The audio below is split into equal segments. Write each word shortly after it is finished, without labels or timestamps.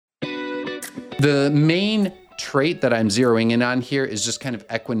The main trait that I'm zeroing in on here is just kind of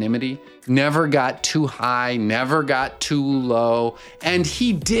equanimity. Never got too high, never got too low. And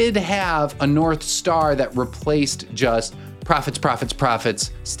he did have a North Star that replaced just profits, profits,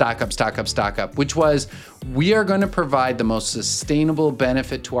 profits, stock up, stock up, stock up, which was, we are going to provide the most sustainable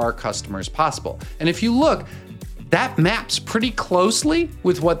benefit to our customers possible. And if you look, that maps pretty closely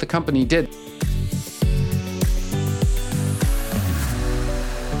with what the company did.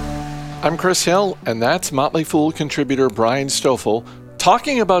 I'm Chris Hill, and that's Motley Fool contributor Brian Stoffel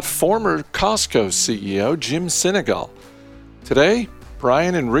talking about former Costco CEO Jim Seneca. Today,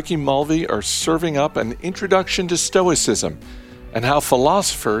 Brian and Ricky Mulvey are serving up an introduction to stoicism and how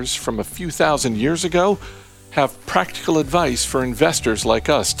philosophers from a few thousand years ago have practical advice for investors like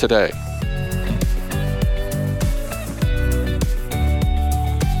us today.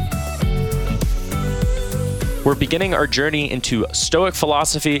 We're beginning our journey into Stoic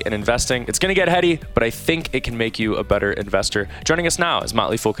philosophy and investing. It's going to get heady, but I think it can make you a better investor. Joining us now is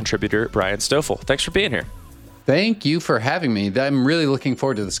Motley Fool contributor Brian Stoffel. Thanks for being here. Thank you for having me. I'm really looking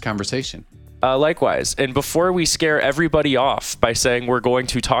forward to this conversation. Likewise. And before we scare everybody off by saying we're going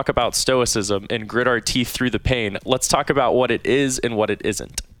to talk about Stoicism and grit our teeth through the pain, let's talk about what it is and what it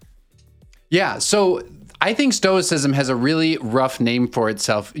isn't. Yeah, so I think Stoicism has a really rough name for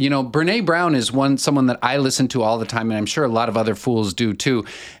itself. You know, BRK.A. Brown is someone that I listen to all the time, and I'm sure a lot of other fools do too.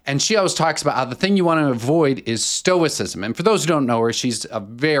 And she always talks about how the thing you want to avoid is Stoicism. And for those who don't know her, she's a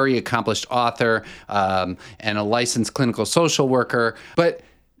very accomplished author and a licensed clinical social worker. But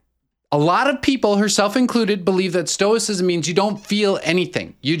a lot of people, herself included, believe that Stoicism means you don't feel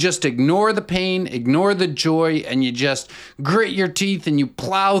anything. You just ignore the pain, ignore the joy, and you just grit your teeth and you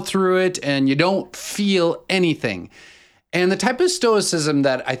plow through it and you don't feel anything. And the type of Stoicism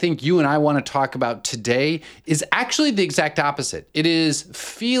that I think you and I want to talk about today is actually the exact opposite. It is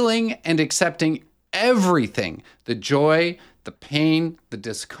feeling and accepting everything: the joy, the pain, the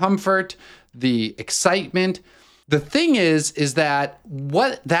discomfort, the excitement. The thing is that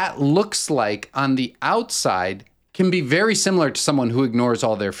what that looks like on the outside can be very similar to someone who ignores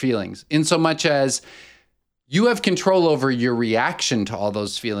all their feelings, in so much as you have control over your reaction to all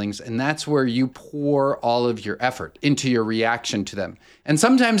those feelings, and that's where you pour all of your effort into your reaction to them. And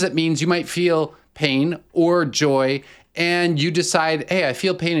sometimes it means you might feel pain or joy, and you decide, hey, I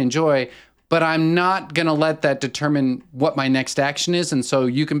feel pain and joy, but I'm not going to let that determine what my next action is. And so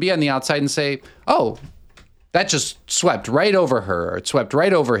you can be on the outside and say, oh, that just swept right over her, or it swept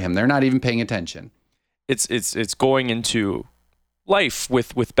right over him. They're not even paying attention. It's going into life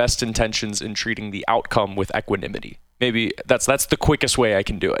with best intentions and treating the outcome with equanimity. Maybe that's the quickest way I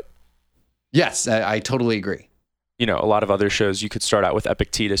can do it. Yes, I totally agree. You know, a lot of other shows, you could start out with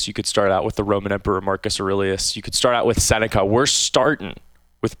Epictetus, you could start out with the Roman Emperor Marcus Aurelius, you could start out with Seneca. We're starting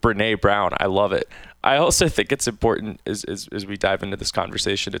with BRK.A. Brown. I love it. I also think it's important as we dive into this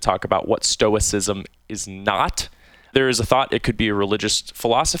conversation to talk about what Stoicism is not. There is a thought it could be a religious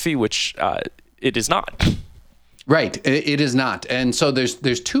philosophy, which it is not. Right, it is not. And so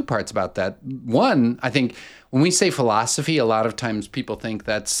there's two parts about that. One, I think when we say philosophy, a lot of times people think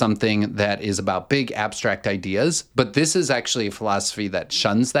that's something that is about big abstract ideas, but this is actually a philosophy that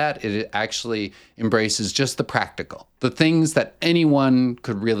shuns that. It actually embraces just the practical, the things that anyone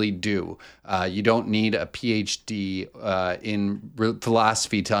could really do. You don't need a PhD in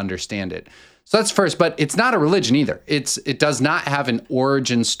philosophy to understand it. So that's first, but it's not a religion either. It does not have an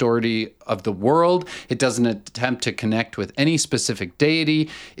origin story of the world. It doesn't attempt to connect with any specific deity.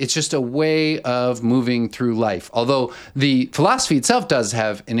 It's just a way of moving through life. Although the philosophy itself does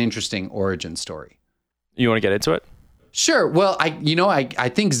have an interesting origin story. You want to get into it? Sure. Well, I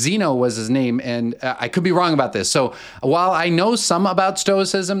think Zeno was his name, and I could be wrong about this. So while I know some about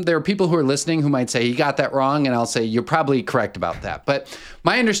Stoicism, there are people who are listening who might say he got that wrong, and I'll say you're probably correct about that. But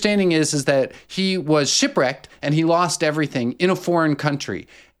my understanding is that he was shipwrecked and he lost everything in a foreign country.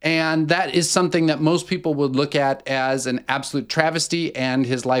 And that is something that most people would look at as an absolute travesty, and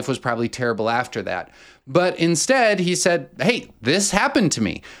his life was probably terrible after that. But instead, he said, hey, this happened to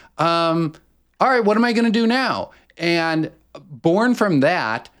me. All right, what am I going to do now? And born from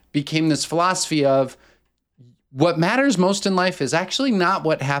that became this philosophy of what matters most in life is actually not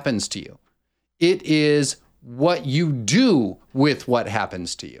what happens to you. It is what you do with what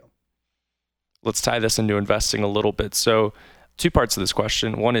happens to you. Let's tie this into investing a little bit. So two parts of this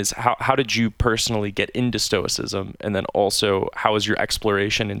question. One is how did you personally get into Stoicism? And then also, how has your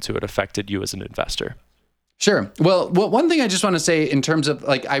exploration into it affected you as an investor? Sure. Well, one thing I just want to say in terms of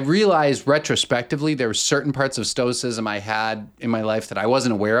like, I realized retrospectively there were certain parts of stoicism I had in my life that I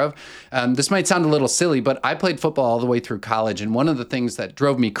wasn't aware of. This might sound a little silly, but I played football all the way through college. And one of the things that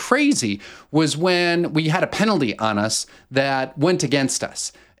drove me crazy was when we had a penalty on us that went against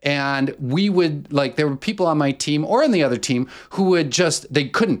us. And we would, like, there were people on my team or on the other team who would just, they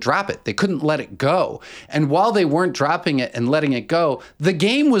couldn't drop it. They couldn't let it go. And while they weren't dropping it and letting it go, the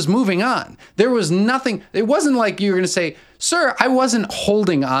game was moving on. There was nothing, it wasn't like you were going to say, sir, I wasn't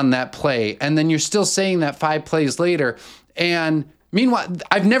holding on that play. And then you're still saying that 5 plays later. And meanwhile,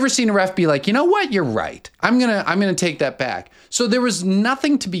 I've never seen a ref be like, you know what, you're right. I'm gonna take that back. So there was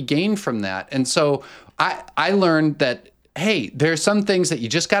nothing to be gained from that. And so I learned that, hey, there's some things that you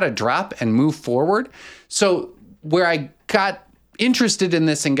just got to drop and move forward. So where I got interested in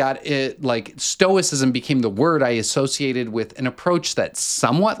this and got it, like stoicism became the word I associated with an approach that's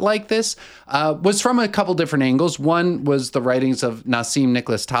somewhat like this, was from a couple different angles. One was the writings of Nassim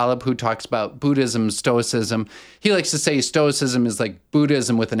Nicholas Taleb, who talks about Buddhism, stoicism. He likes to say stoicism is like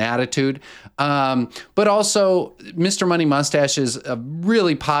Buddhism with an attitude. But also Mr. Money Mustache is a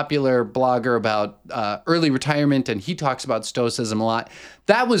really popular blogger about early retirement, and he talks about stoicism a lot.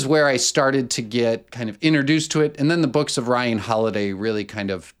 That was where I started to get kind of introduced to it. And then the books of Ryan Holiday really kind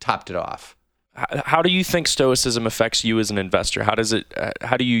of topped it off. How do you think stoicism affects you as an investor? How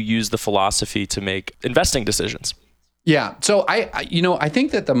do you use the philosophy to make investing decisions? Yeah. So I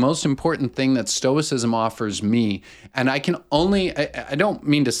think that the most important thing that stoicism offers me, and I don't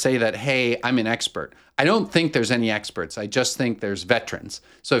mean to say that, hey, I'm an expert. I don't think there's any experts. I just think there's veterans.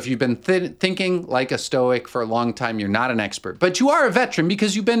 So if you've been thinking like a stoic for a long time, you're not an expert, but you are a veteran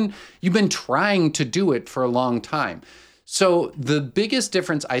because you've been trying to do it for a long time. So the biggest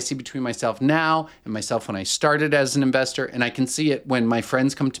difference I see between myself now and myself when I started as an investor, and I can see it when my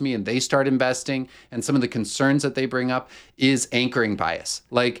friends come to me and they start investing, and some of the concerns that they bring up, is anchoring bias.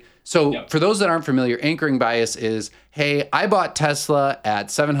 For those that aren't familiar, anchoring bias is, hey, I bought Tesla at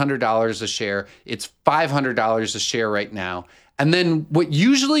 $700 a share. It's $500 a share right now. And then what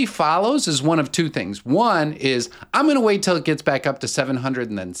usually follows is one of two things. One is I'm going to wait till it gets back up to 700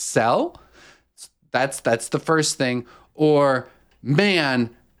 and then sell. That's the first thing. Or,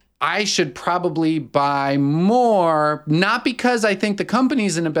 man, I should probably buy more, not because I think the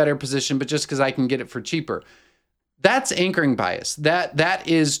company's in a better position, but just because I can get it for cheaper. That's anchoring bias. That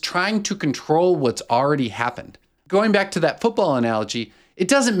is trying to control what's already happened. Going back to that football analogy, it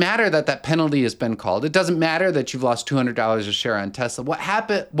doesn't matter that penalty has been called. It doesn't matter that you've lost $200 a share on Tesla.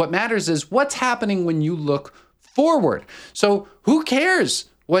 What matters is what's happening when you look forward. So who cares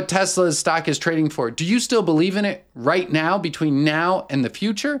what Tesla's stock is trading for? Do you still believe in it right now, between now and the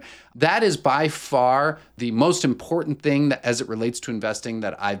future? That is by far the most important thing that, as it relates to investing,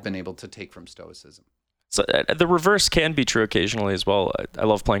 that I've been able to take from stoicism. So the reverse can be true occasionally as well. I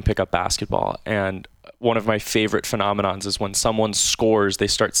love playing pickup basketball, and one of my favorite phenomenons is when someone scores, they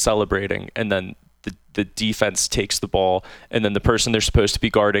start celebrating, and then the defense takes the ball, and then the person they're supposed to be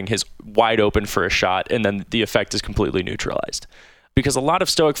guarding is wide open for a shot, and then the effect is completely neutralized. Because a lot of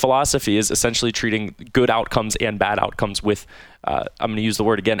Stoic philosophy is essentially treating good outcomes and bad outcomes with, I'm going to use the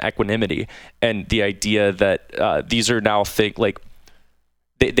word again, equanimity, and the idea that these are now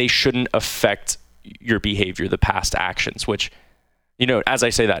they shouldn't affect your behavior, the past actions, which, as I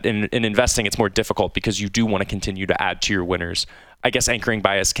say that, in investing, it's more difficult because you do want to continue to add to your winners. I guess anchoring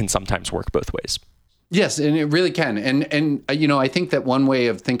bias can sometimes work both ways. Yes, and it really can. And I think that one way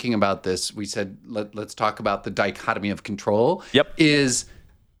of thinking about this, we said, let's talk about the dichotomy of control. Yep. Is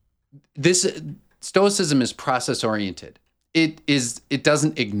this stoicism is process oriented. It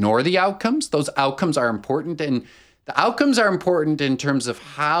doesn't ignore the outcomes. Those outcomes are important, and the outcomes are important in terms of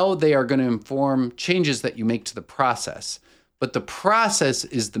how they are going to inform changes that you make to the process. But the process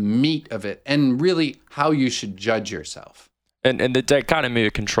is the meat of it, and really how you should judge yourself. And the dichotomy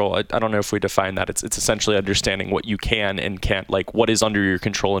of control, I don't know if we define that. It's essentially understanding what you can and can't, like what is under your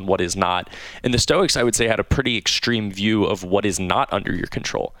control and what is not. And the Stoics, I would say, had a pretty extreme view of what is not under your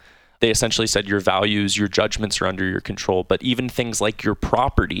control. They essentially said your values, your judgments are under your control, but even things like your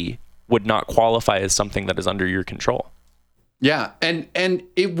property would not qualify as something that is under your control. Yeah, and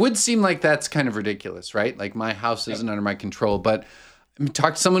it would seem like that's kind of ridiculous, right? Like my house isn't under my control, but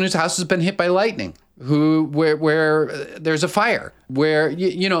talk to someone whose house has been hit by lightning, where there's a fire, where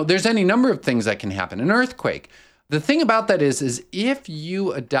there's any number of things that can happen, an earthquake. The thing about that is if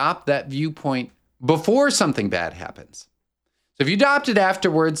you adopt that viewpoint before something bad happens. So if you adopt it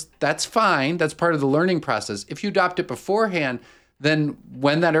afterwards, that's fine. That's part of the learning process. If you adopt it beforehand, then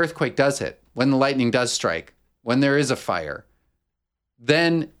when that earthquake does hit, when the lightning does strike, when there is a fire,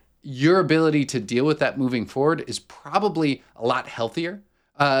 then your ability to deal with that moving forward is probably a lot healthier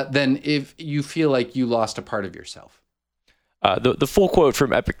than if you feel like you lost a part of yourself. The full quote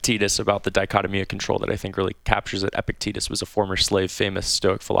from Epictetus about the dichotomy of control that I think really captures it. Epictetus was a former slave, famous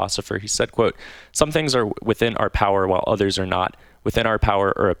Stoic philosopher. He said, quote, "Some things are within our power while others are not. Within our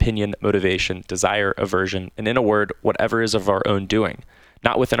power are opinion, motivation, desire, aversion, and in a word, whatever is of our own doing.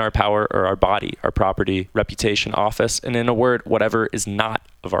 Not within our power are our body, our property, reputation, office, and in a word, whatever is not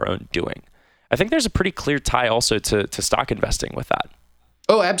of our own doing." I think there's a pretty clear tie also to stock investing with that.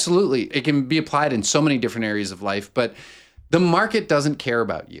 Oh, absolutely. It can be applied in so many different areas of life, but the market doesn't care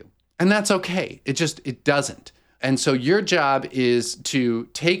about you, and that's okay. It doesn't. And so your job is to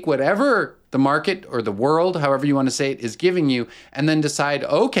take whatever the market or the world, however you want to say it, is giving you, and then decide,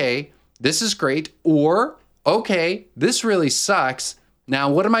 okay, this is great, or okay, this really sucks. Now,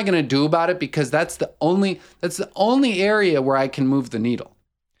 what am I going to do about it? Because that's the only area where I can move the needle.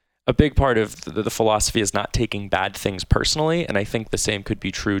 A big part of the philosophy is not taking bad things personally, and I think the same could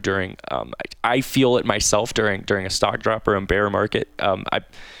be true during. I feel it myself during a stock drop or a bear market. I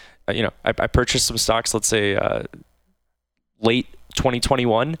purchased some stocks, let's say late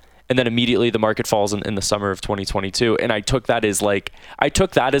 2021, and then immediately the market falls in the summer of 2022, and I took that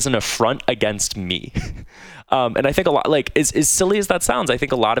as an affront against me. And I think a lot, like, as silly as that sounds, I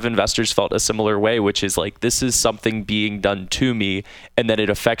think a lot of investors felt a similar way, which is like, this is something being done to me, and that it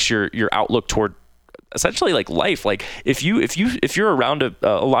affects your outlook toward essentially like life. Like if you're around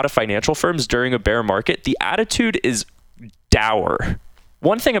a lot of financial firms during a bear market, the attitude is dour.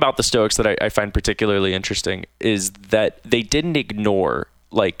 One thing about the Stoics that I find particularly interesting is that they didn't ignore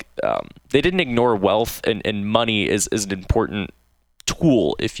wealth and money as an important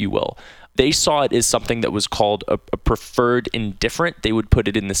tool, if you will. They saw it as something that was called a preferred indifferent. They would put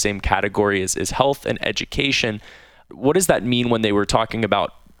it in the same category as health and education. What does that mean when they were talking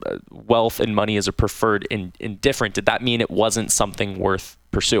about wealth and money as a preferred indifferent? Did that mean it wasn't something worth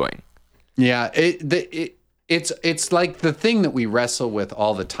pursuing? Yeah, it's like the thing that we wrestle with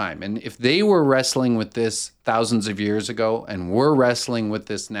all the time. And if they were wrestling with this thousands of years ago and we're wrestling with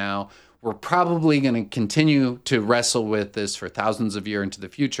this now, we're probably going to continue to wrestle with this for thousands of years into the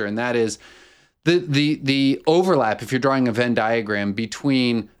future. And that is the overlap, if you're drawing a Venn diagram,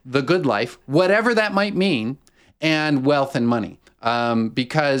 between the good life, whatever that might mean, and wealth and money.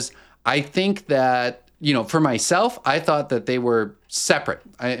 Because I think that, for myself, I thought that they were separate.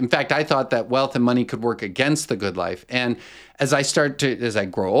 In fact, I thought that wealth and money could work against the good life. And as I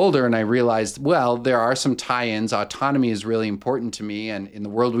grow older and I realized, well, there are some tie-ins. Autonomy is really important to me. And in the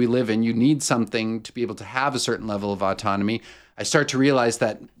world we live in, you need something to be able to have a certain level of autonomy. I start to realize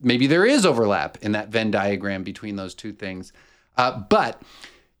that maybe there is overlap in that Venn diagram between those two things. But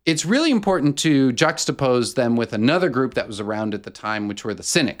it's really important to juxtapose them with another group that was around at the time, which were the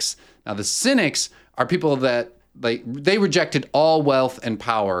Cynics. Now, the Cynics are people that they rejected all wealth and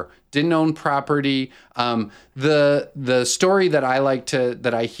power, didn't own property. The story that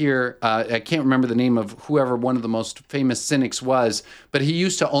I hear, I can't remember the name of whoever one of the most famous Cynics was, but he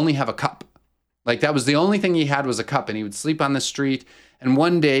used to only have a cup. Like that was the only thing he had was a cup, and he would sleep on the street. And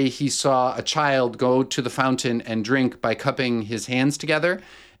one day he saw a child go to the fountain and drink by cupping his hands together.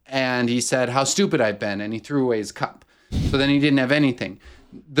 And he said, "How stupid I've been." And he threw away his cup. So then he didn't have anything.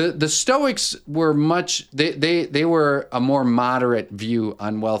 The Stoics were they were a more moderate view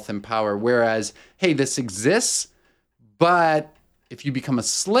on wealth and power, whereas, hey, this exists, but if you become a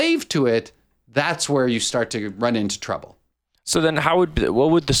slave to it, that's where you start to run into trouble. So then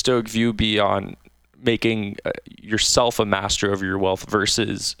what would the Stoic view be on making yourself a master over your wealth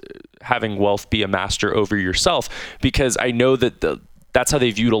versus having wealth be a master over yourself? Because I know that that's how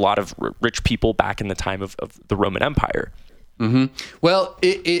they viewed a lot of rich people back in the time of the Roman Empire. Mm-hmm. Well,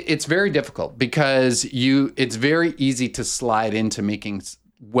 it's very difficult because it's very easy to slide into making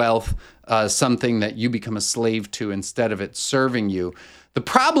wealth something that you become a slave to instead of it serving you. The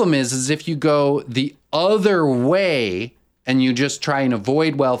problem is if you go the other way and you just try and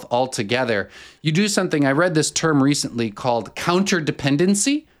avoid wealth altogether, you do something. I read this term recently called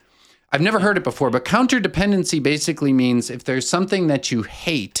counterdependency. I've never heard it before, but counterdependency basically means if there's something that you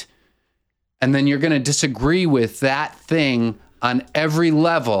hate, and then you're going to disagree with that thing on every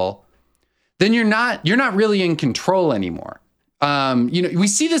level, then you're not really in control anymore. We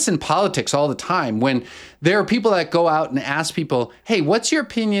see this in politics all the time when there are people that go out and ask people, "Hey, what's your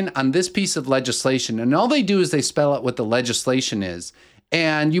opinion on this piece of legislation?" And all they do is they spell out what the legislation is.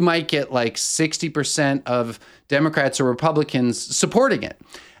 And you might get like 60% of Democrats or Republicans supporting it.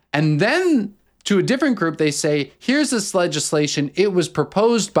 And then to a different group, they say, "Here's this legislation. It was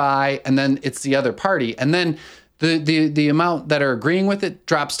proposed by," and then it's the other party. And then the amount that are agreeing with it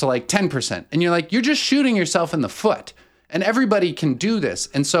drops to like 10%. And you're like, you're just shooting yourself in the foot. And everybody can do this.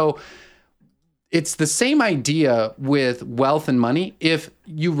 And so it's the same idea with wealth and money. If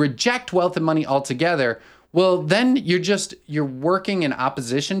you reject wealth and money altogether, well, then you're working in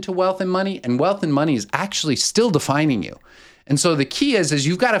opposition to wealth and wealth and money is actually still defining you. And so the key is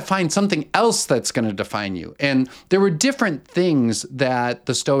you've got to find something else that's going to define you. And there were different things that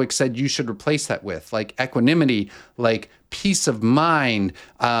the Stoics said you should replace that with, like equanimity, like peace of mind,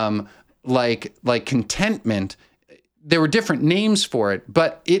 like contentment. There were different names for it,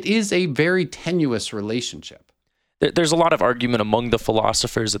 but it is a very tenuous relationship. There's a lot of argument among the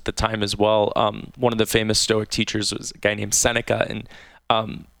philosophers at the time as well. One of the famous Stoic teachers was a guy named Seneca, and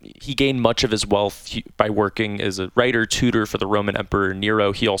he gained much of his wealth by working as a writer, tutor for the Roman Emperor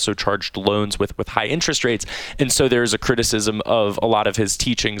Nero. He also charged loans with high interest rates. And so there's a criticism of a lot of his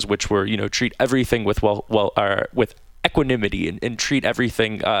teachings, which were, treat everything with with equanimity and treat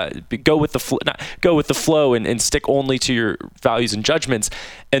everything, go with the flow and stick only to your values and judgments.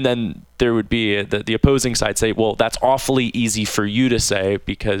 And then there would be the opposing side say, well, that's awfully easy for you to say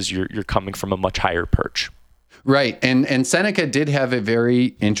because you're coming from a much higher perch. Right. And Seneca did have a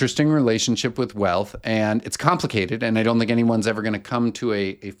very interesting relationship with wealth, and it's complicated. And I don't think anyone's ever going to come to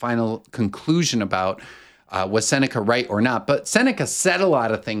a final conclusion about was Seneca right or not. But Seneca said a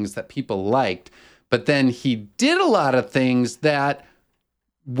lot of things that people liked, but then he did a lot of things that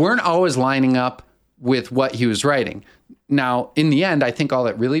weren't always lining up with what he was writing. Now, in the end, I think all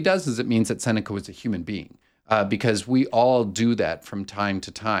it really does is it means that Seneca was a human being, because we all do that from time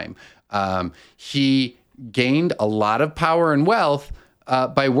to time. He gained a lot of power and wealth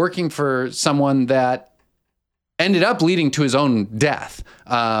by working for someone that ended up leading to his own death.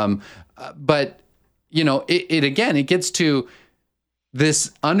 But, it gets to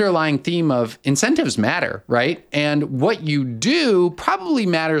this underlying theme of incentives matter, right? And what you do probably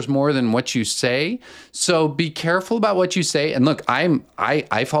matters more than what you say. So be careful about what you say. And look,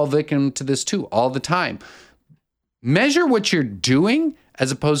 I fall victim to this too all the time. Measure what you're doing as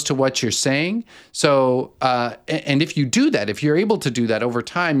opposed to what you're saying. So, and if you do that, if you're able to do that over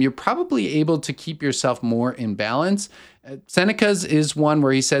time, you're probably able to keep yourself more in balance. Seneca's is one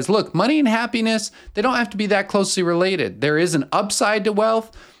where he says, look, money and happiness, they don't have to be that closely related. There is an upside to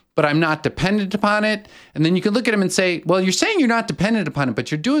wealth, but I'm not dependent upon it. And then you can look at him and say, well, you're saying you're not dependent upon it,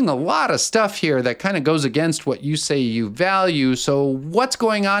 but you're doing a lot of stuff here that kind of goes against what you say you value. So what's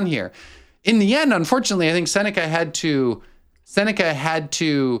going on here? In the end, unfortunately, I think Seneca had to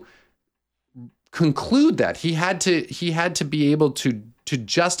conclude that he had to be able to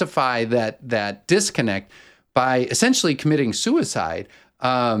justify that disconnect by essentially committing suicide.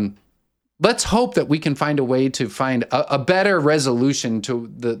 Let's hope that we can find a way to find a better resolution to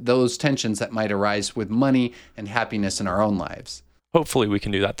those tensions that might arise with money and happiness in our own lives. Hopefully we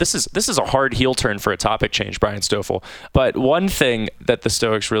can do that. This is a hard heel turn for a topic change, Brian Stoffel. But one thing that the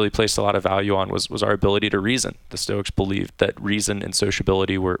Stoics really placed a lot of value on was our ability to reason. The Stoics believed that reason and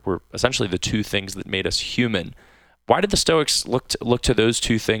sociability were essentially the two things that made us human. Why did the Stoics look to those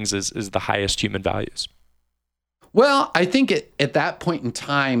two things as the highest human values? Well, I think at that point in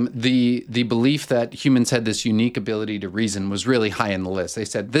time, the belief that humans had this unique ability to reason was really high on the list. They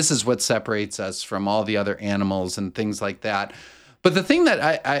said, this is what separates us from all the other animals and things like that. But the thing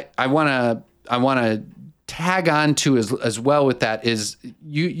that I want to tag on to as well with that is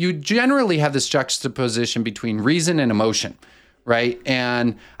you generally have this juxtaposition between reason and emotion, right?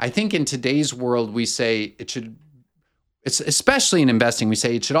 And I think in today's world, we say it's especially in investing, we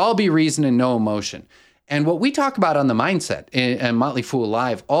say it should all be reason and no emotion. And what we talk about on the mindset and Motley Fool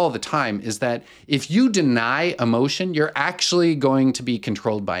Live all the time is that if you deny emotion, you're actually going to be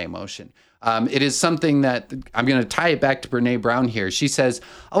controlled by emotion. It is something that I'm going to tie it back to BRK.A. Brown here. She says,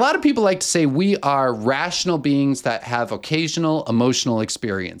 a lot of people like to say we are rational beings that have occasional emotional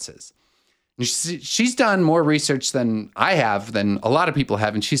experiences. And she's done more research than I have, than a lot of people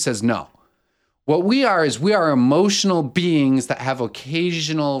have. And she says, no. What we are is we are emotional beings that have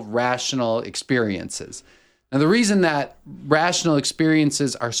occasional rational experiences. Now, the reason that rational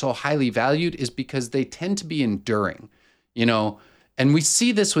experiences are so highly valued is because they tend to be enduring, and we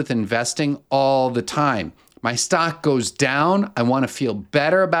see this with investing all the time. My stock goes down. I want to feel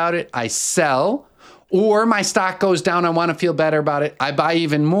better about it. I sell. Or my stock goes down. I want to feel better about it. I buy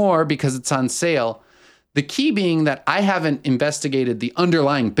even more because it's on sale. The key being that I haven't investigated the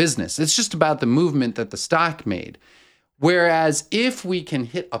underlying business. It's just about the movement that the stock made. Whereas if we can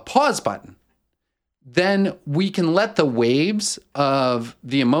hit a pause button, then we can let the waves of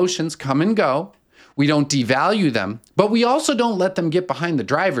the emotions come and go. We don't devalue them, but we also don't let them get behind the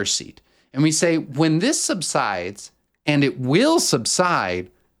driver's seat. and we say, when this subsides, and it will subside,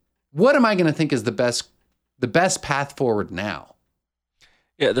 what am I going to think is the best path forward now?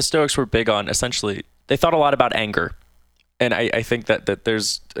 Yeah, the Stoics were big on, essentially, they thought a lot about anger. And I think that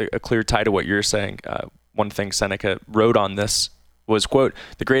there's a clear tie to what you're saying. One thing Seneca wrote on this was, quote,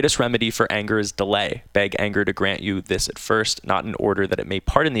 "The greatest remedy for anger is delay. Beg anger to grant you this at first, not in order that it may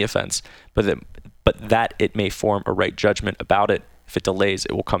pardon the offense, but that it may form a right judgment about it. If it delays,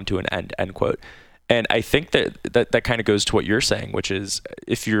 it will come to an end," end quote. And I think that kind of goes to what you're saying, which is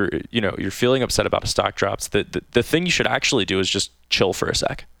if you're feeling upset about a stock drops, the thing you should actually do is just chill for a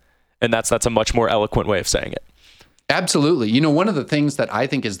sec. And that's a much more eloquent way of saying it. Absolutely. One of the things that I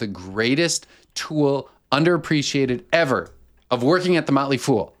think is the greatest tool, underappreciated ever, of working at the Motley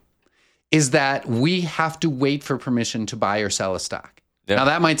Fool is that we have to wait for permission to buy or sell a stock. Yeah. Now,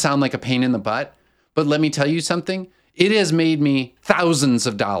 that might sound like a pain in the butt, but let me tell you something. It has made me thousands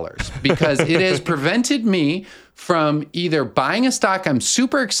of dollars because it has prevented me from either buying a stock I'm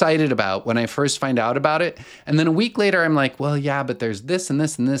super excited about when I first find out about it, and then a week later I'm like, well, yeah, but there's this and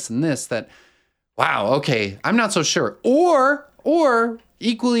this and this and this that, wow, okay, I'm not so sure. Or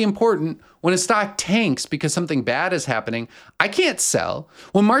equally important, when a stock tanks because something bad is happening, I can't sell.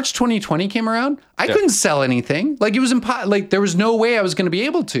 When March 2020 came around, I couldn't sell anything. Like, it was there was no way I was going to be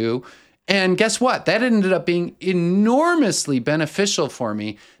able to. And guess what? That ended up being enormously beneficial for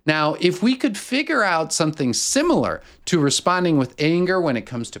me. Now, if we could figure out something similar to responding with anger when it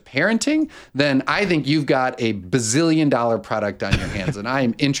comes to parenting, then I think you've got a bazillion-dollar product on your hands, and I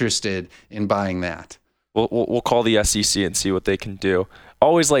am interested in buying that. We'll call the SEC and see what they can do.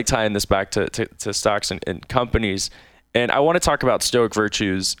 Always like tying this back to stocks and companies. And I want to talk about Stoic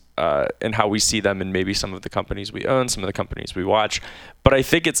virtues and how we see them in maybe some of the companies we own, some of the companies we watch. But I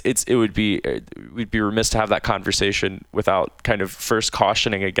think we'd be remiss to have that conversation without kind of first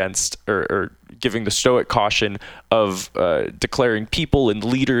cautioning against or giving the Stoic caution of declaring people and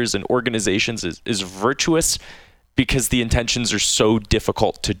leaders and organizations is virtuous because the intentions are so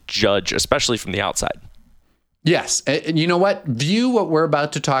difficult to judge, especially from the outside. Yes. And you know what? View what we're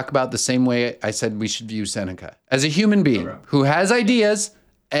about to talk about the same way I said we should view Seneca, as a human being who has ideas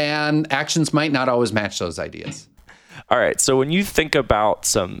and actions might not always match those ideas. All right. So when you think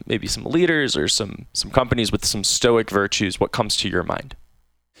about maybe some leaders or some companies with some Stoic virtues, what comes to your mind?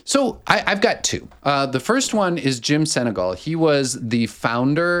 So I've got two. The first one is Jim Senegal. He was the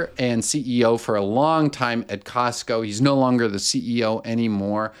founder and CEO for a long time at Costco. He's no longer the CEO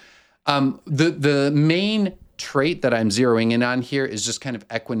anymore. The main trait that I'm zeroing in on here is just kind of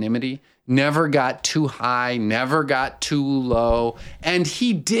equanimity. Never got too high, never got too low. And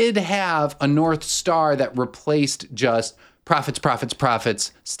he did have a North Star that replaced just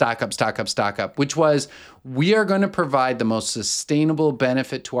profits, stock up, which was, we are going to provide the most sustainable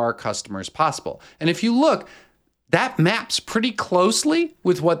benefit to our customers possible. And if you look, that maps pretty closely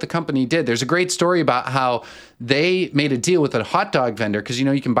with what the company did. There's a great story about how they made a deal with a hot dog vendor because,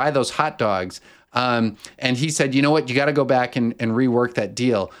 you can buy those hot dogs. And he said, you know what, you got to go back and rework that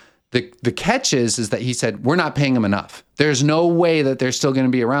deal. The catch is that he said, we're not paying them enough. There's no way that they're still going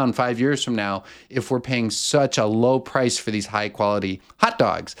to be around 5 years from now if we're paying such a low price for these high quality hot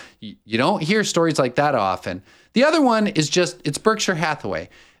dogs. You don't hear stories like that often. The other one is it's Berkshire Hathaway.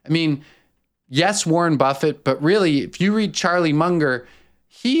 I mean, yes, Warren Buffett, but really, if you read Charlie Munger,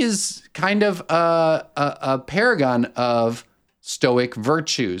 he is kind of a paragon of Stoic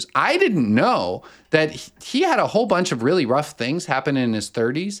virtues. I didn't know that he had a whole bunch of really rough things happen in his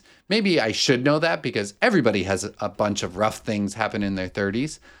 30s. Maybe I should know that because everybody has a bunch of rough things happen in their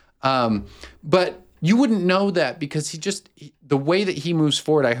 30s. But you wouldn't know that because the way that he moves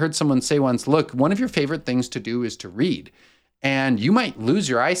forward, I heard someone say once, look, one of your favorite things to do is to read. And you might lose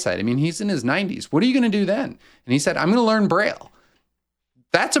your eyesight. I mean, he's in his 90s. What are you going to do then? And he said, I'm going to learn Braille.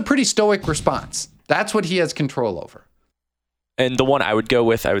 That's a pretty stoic response. That's what he has control over. And the one I would go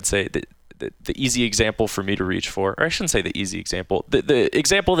with, I would say the easy example for me to reach for, or I shouldn't say the easy example, the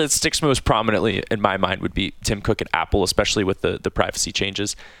example that sticks most prominently in my mind would be Tim Cook at Apple, especially with the privacy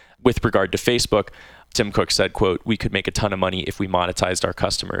changes. With regard to Facebook, Tim Cook said, quote, "We could make a ton of money if we monetized our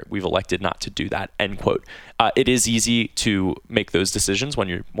customer. We've elected not to do that," end quote. It is easy to make those decisions when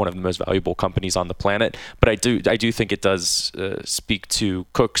you're one of the most valuable companies on the planet. But I do think it does speak to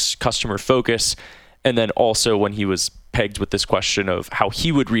Cook's customer focus. And then also when he was pegged with this question of how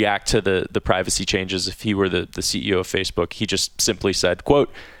he would react to the privacy changes if he were the CEO of Facebook, he just simply said,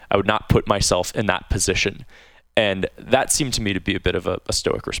 quote, "I would not put myself in that position." And that seemed to me to be a bit of a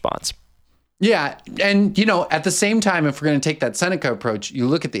stoic response. Yeah. And, at the same time, if we're going to take that Seneca approach, you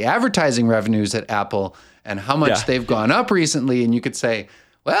look at the advertising revenues at Apple and how much they've gone up recently. And you could say,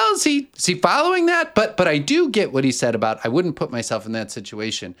 well, is he following that? But I do get what he said about I wouldn't put myself in that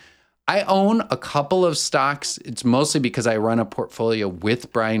situation. I own a couple of stocks. It's mostly because I run a portfolio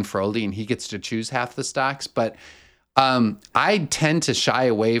with Brian Froley and he gets to choose half the stocks. But I tend to shy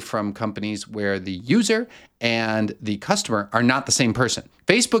away from companies where the user and the customer are not the same person.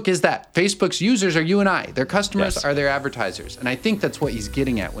 Facebook is that. Facebook's users are you and I. Their customers are their advertisers. And I think that's what he's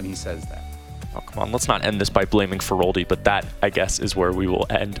getting at when he says that. Oh, come on. Let's not end this by blaming Feroldi, but that, I guess, is where we will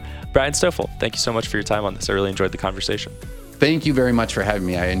end. Brian Stoffel, thank you so much for your time on this. I really enjoyed the conversation. Thank you very much for having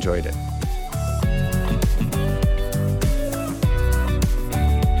me. I enjoyed it.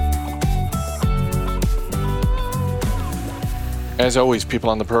 As always,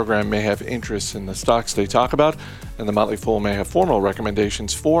 people on the program may have interests in the stocks they talk about, and the Motley Fool may have formal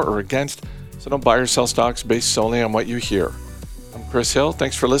recommendations for or against, so don't buy or sell stocks based solely on what you hear. I'm Chris Hill.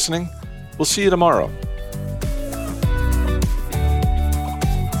 Thanks for listening. We'll see you tomorrow.